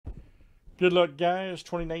Good luck, guys.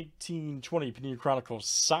 2019-20 Panini Chronicles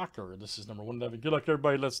Soccer. This is number 111. Good luck,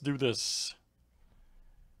 everybody. Let's do this.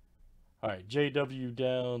 All right, JW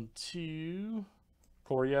down to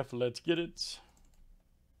Corey F. Let's get it.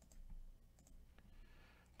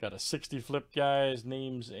 Got a 60 flip, guys.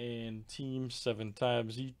 Names and teams 7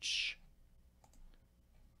 times each.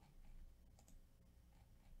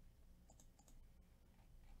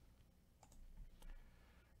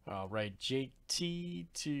 All right, Jake T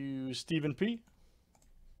to Stephen P.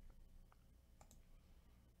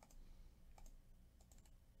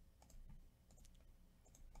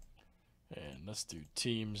 And let's do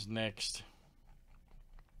teams next.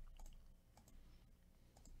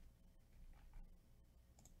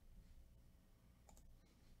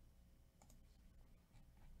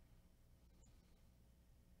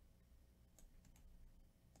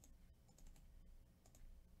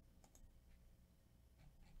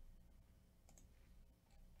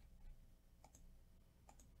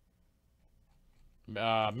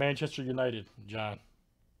 Manchester United, John.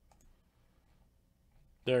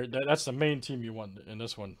 That's the main team you want in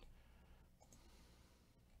this one.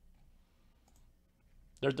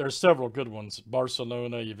 There's several good ones.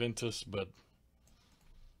 Barcelona, Juventus, but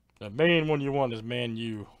the main one you want is Man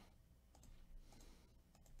U.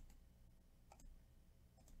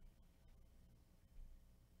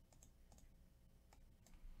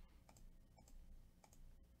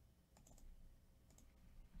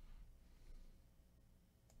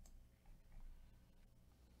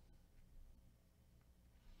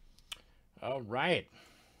 All right.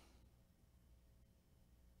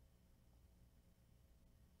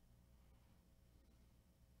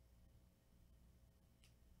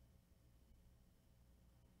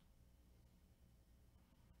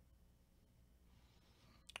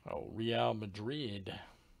 Oh, Real Madrid.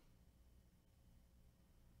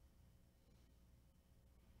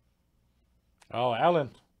 Oh, Allen.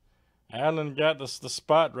 Allen got the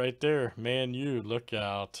spot right there. Man U, look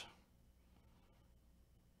out.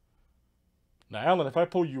 Now, Alan, if I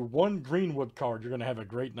pull you one Greenwood card, you're going to have a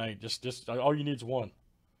great night. Just all you need is one.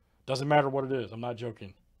 Doesn't matter what it is. I'm not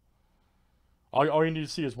joking. All you need to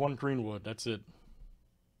see is one Greenwood. That's it.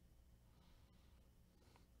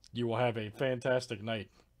 You will have a fantastic night.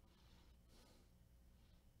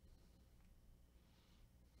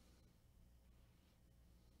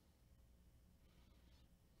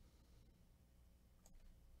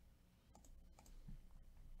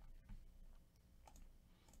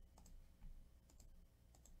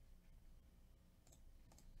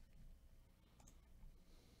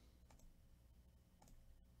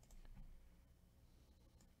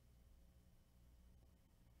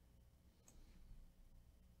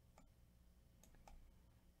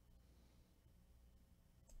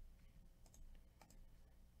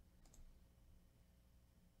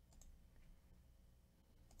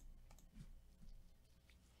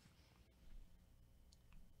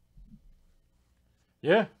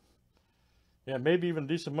 Yeah. Yeah, maybe even a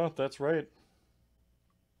decent month. That's right.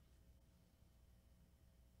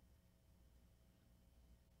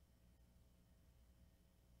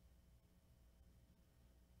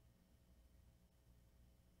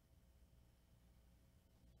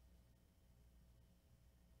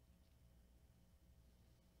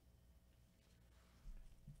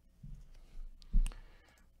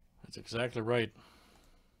 That's exactly right.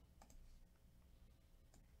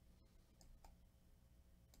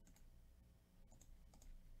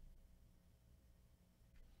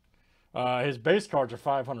 His base cards are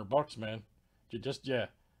 $500, man. Yeah.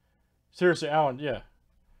 Seriously, Alan, yeah.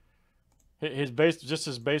 His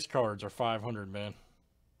base cards are 500, man.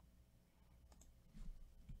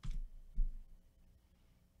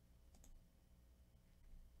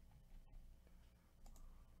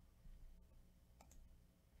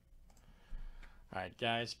 All right,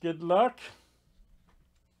 guys, good luck.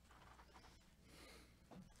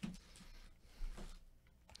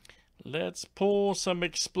 Let's pull some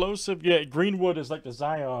explosive. Yeah, Greenwood is like the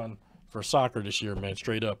Zion for soccer this year, man,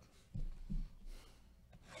 straight up.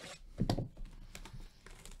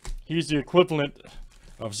 He's the equivalent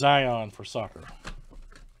of Zion for soccer.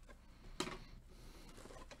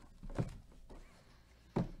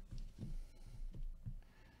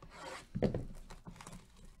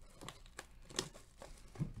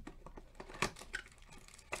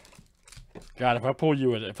 God, if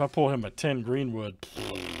I pull him a 10 Greenwood,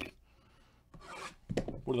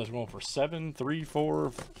 what are those going for? 7, 3,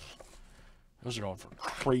 4? Those are going for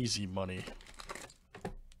crazy money.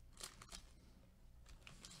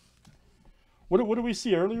 What did we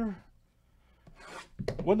see earlier?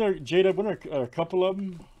 Wasn't there, Jada, wasn't there a couple of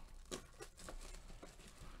them?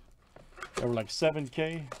 They were like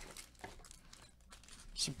 7K.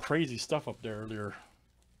 some crazy stuff up there earlier.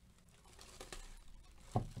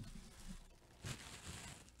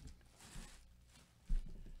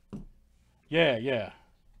 Yeah, yeah.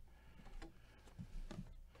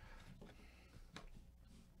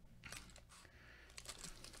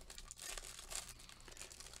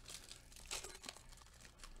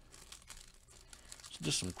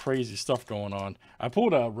 Just some crazy stuff going on. I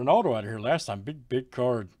pulled a Ronaldo out of here last time. Big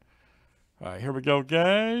card. All right, here we go,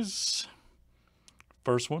 guys.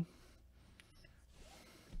 First one.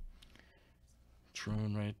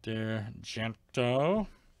 Troon right there. Janto.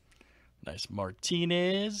 Nice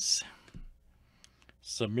Martinez.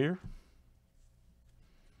 Samir.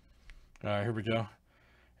 All right, here we go.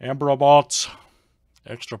 Amrabat.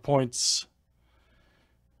 Extra points.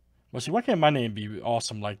 Well, see, why can't my name be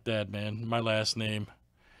awesome like that, man? My last name.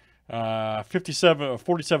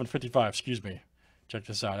 4755, excuse me. Check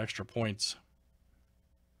this out. Extra points.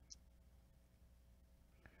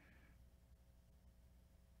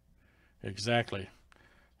 Exactly.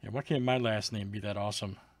 Yeah, why can't my last name be that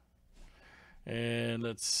awesome? And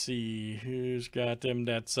let's see who's got them.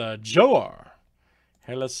 That's Joar.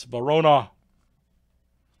 Hellas Verona.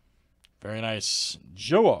 Very nice.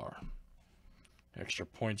 Joar. Extra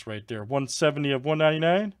points right there. 170 of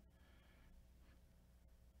 199.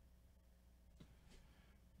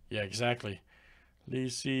 Yeah, exactly.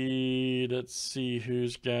 Let's see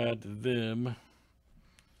who's got them.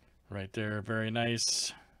 Right there. Very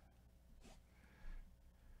nice.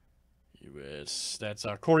 US. That's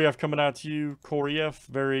Koriev coming out to you. Koriev.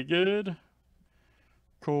 Very good.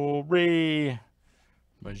 Corey.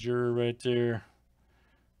 Major right there.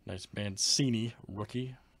 Nice Mancini.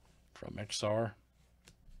 Rookie from XR.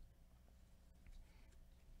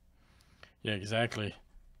 Yeah, exactly.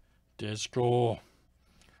 Disco.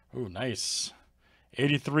 Oh, nice.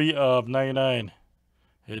 83 of 99.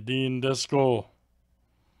 Edin Disco.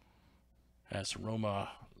 That's Roma.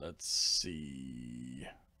 Let's see.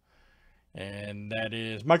 And that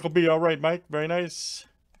is Michael B. All right, Mike. Very nice.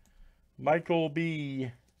 Michael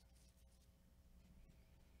B.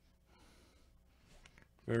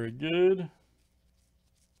 Very good.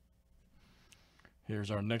 Here's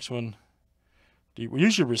our next one. We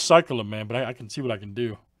usually recycle them, man, but I can see what I can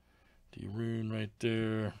do. D-Rune right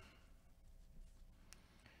there.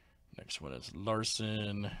 Next one is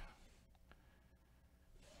Larson.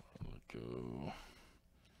 Go.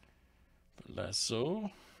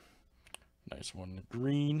 Lasso. Nice one.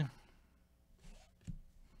 Green.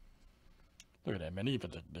 Look at that, man.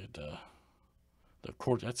 Even the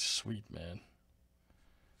court. That's sweet, man.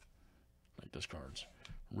 Like this card's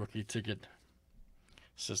rookie ticket.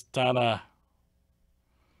 Sistana.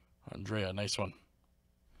 Andrea, nice one.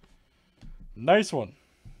 Nice one.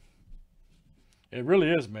 It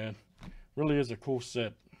really is, man. Really is a cool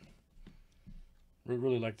set.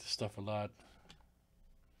 Really like this stuff a lot.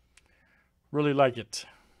 Really like it.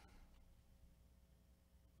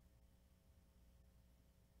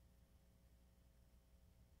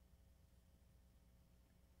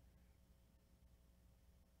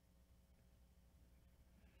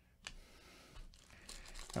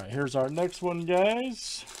 All right, here's our next one,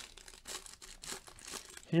 guys.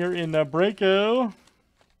 Here in the Breako.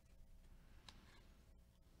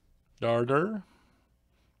 Darder.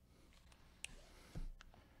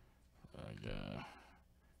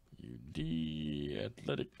 UD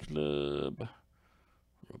Athletic Club.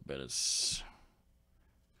 Robertus.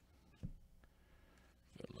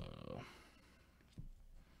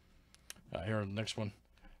 Here, the next one.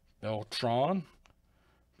 Beltran.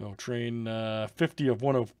 Beltran, 50 of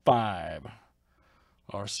 105.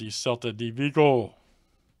 RC Celta de Vigo.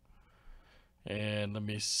 And let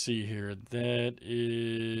me see here. That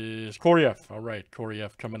is Koriev. All right,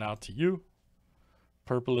 Koriev coming out to you.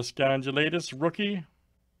 Purpleus Gondolatus, rookie.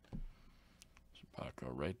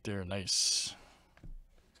 Paco right there. Nice.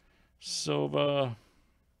 Silva.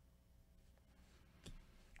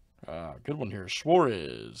 Good one here.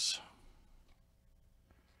 Suarez.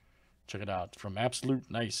 Check it out. From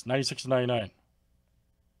Absolute. Nice. 96.99.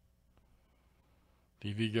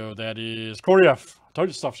 Vigo. That is Koriev. I told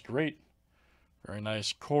you stuff's great. Very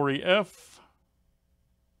nice. Corey F.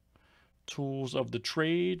 Tools of the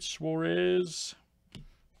Trade. Suarez.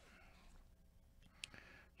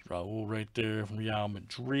 Raul right there from Real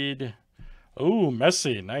Madrid. Oh,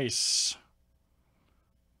 Messi. Nice.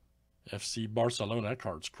 FC Barcelona. That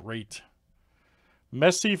card's great.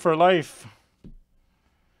 Messi for life.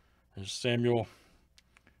 There's Samuel.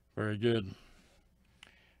 Very good.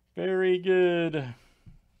 Very good. That's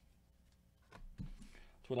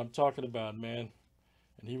what I'm talking about, man.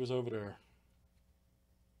 And he was over there.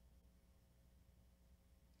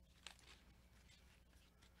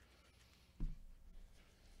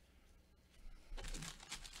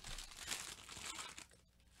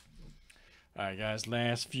 All right, guys,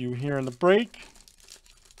 last few here in the break.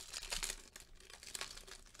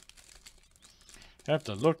 Have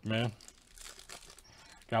to look, man.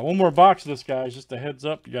 Got one more box of this, guys. Just a heads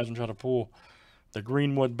up. You guys can try to pull the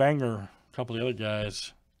Greenwood Banger. A couple of the other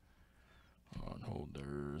guys. On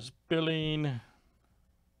holders. Billing.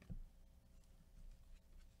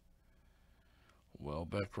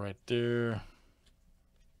 Welbeck right there.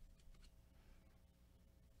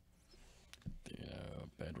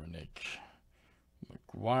 Bedrenick.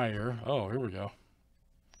 McGuire. Oh, here we go.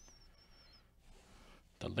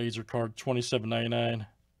 The laser card, $27.99.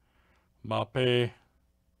 Mape.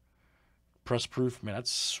 Press proof. Man,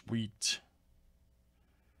 that's sweet.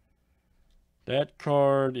 That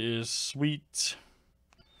card is sweet.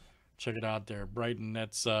 Check it out there. Brighton.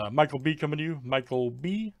 That's Michael B coming to you. Michael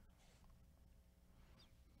B.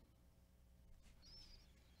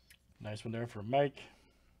 Nice one there for Mike.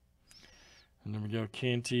 And then we go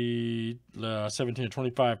Canty,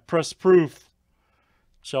 17/25. Press proof.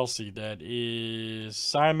 Chelsea. That is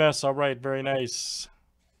Simes. All right. Very nice.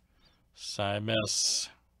 Simes.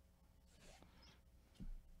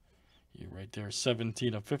 You right there.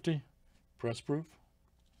 17/50. Press proof.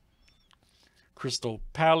 Crystal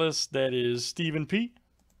Palace. That is Stephen P.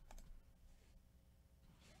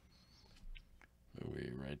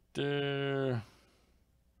 Movie right there.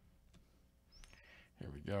 Here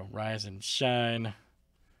we go. Rise and Shine.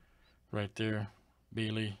 Right there.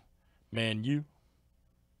 Bailey. Man U.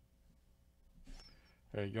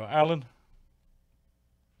 There you go. Allen.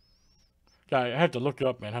 I have to look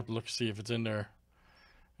up, man. I have to look see if it's in there.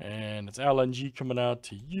 And it's Alan G coming out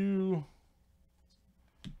to you.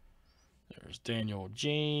 There's Daniel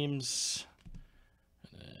James.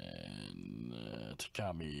 And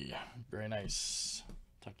Takami. Very nice.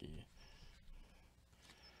 Tucky.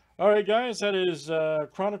 All right, guys. That is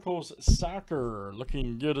Chronicles Soccer.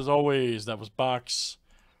 Looking good as always. That was box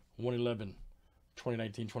 111.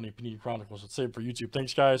 2019-20 Panini Chronicles. Let's save it for YouTube.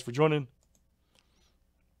 Thanks, guys, for joining.